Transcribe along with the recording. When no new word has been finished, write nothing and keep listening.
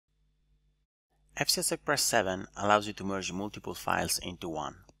FCS Express 7 allows you to merge multiple files into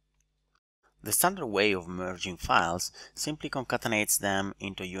one. The standard way of merging files simply concatenates them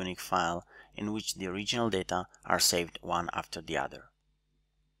into a unique file in which the original data are saved one after the other.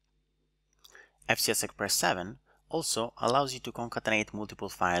 FCS Express 7 also allows you to concatenate multiple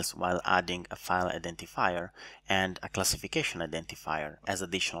files while adding a file identifier and a classification identifier as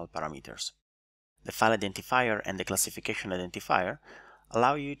additional parameters. The file identifier and the classification identifier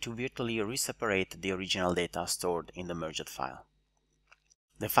allow you to virtually reseparate the original data stored in the merged file.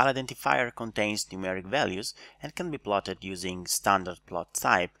 The file identifier contains numeric values and can be plotted using standard plot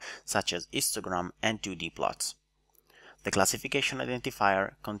type such as histogram and 2D plots. The classification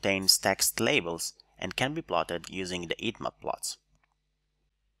identifier contains text labels and can be plotted using the heatmap plots.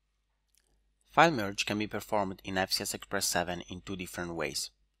 File merge can be performed in FCS Express 7 in two different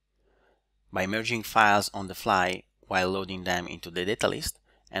ways: by merging files on the fly while loading them into the data list,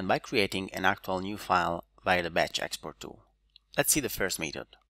 and by creating an actual new file via the batch export tool. Let's see the first method.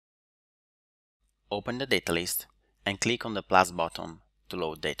 Open the data list and click on the plus button to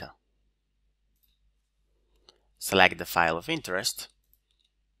load data. Select the file of interest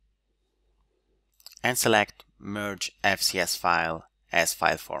and select Merge FCS File as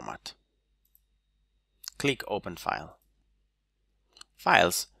File Format. Click Open File.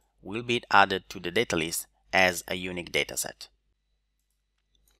 Files will be added to the data list as a unique dataset.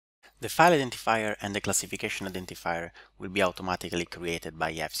 The file identifier and the classification identifier will be automatically created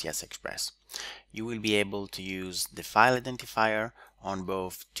by FCS Express. You will be able to use the file identifier on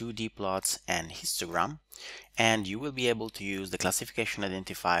both 2D plots and histogram, and you will be able to use the classification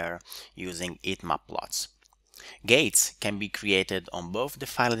identifier using heatmap plots. Gates can be created on both the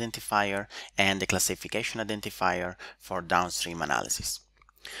file identifier and the classification identifier for downstream analysis.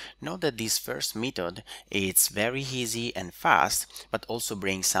 Note that this first method is very easy and fast, but also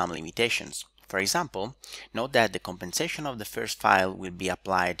brings some limitations. For example, note that the compensation of the first file will be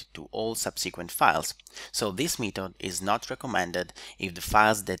applied to all subsequent files, so this method is not recommended if the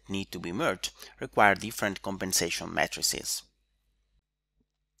files that need to be merged require different compensation matrices.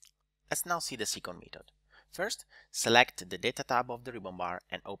 Let's now see the second method. First, select the Data tab of the ribbon bar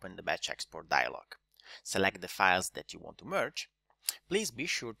and open the Batch Export dialog. Select the files that you want to merge. Please be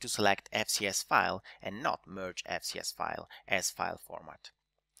sure to select FCS File and not Merge FCS File as file format.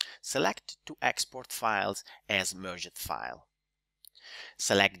 Select to export files as merged file.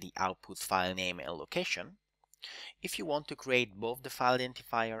 Select the output file name and location. If you want to create both the file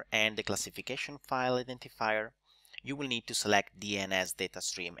identifier and the classification file identifier, you will need to select DNS data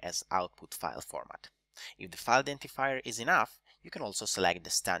stream as output file format. If the file identifier is enough, you can also select the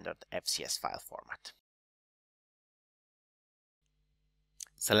standard FCS file format.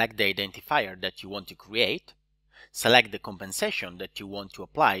 Select the identifier that you want to create. Select the compensation that you want to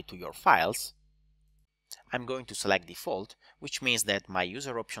apply to your files. I'm going to select default, which means that my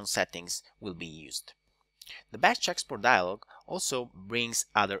user option settings will be used. The batch export dialog also brings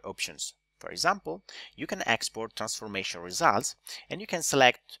other options. For example, you can export transformation results, and you can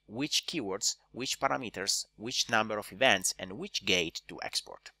select which keywords, which parameters, which number of events, and which gate to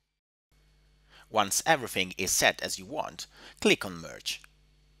export. Once everything is set as you want, click on Merge.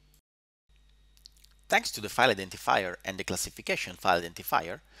 Thanks to the file identifier and the classification file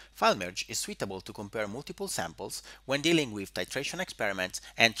identifier, file merge is suitable to compare multiple samples when dealing with titration experiments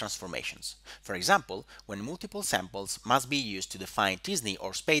and transformations. For example, when multiple samples must be used to define tSNE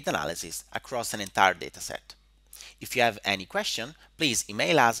or SPADE analysis across an entire dataset. If you have any question, please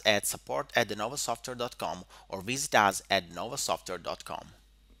email us at support@thenovosoftware.com or visit us at novosoftware.com.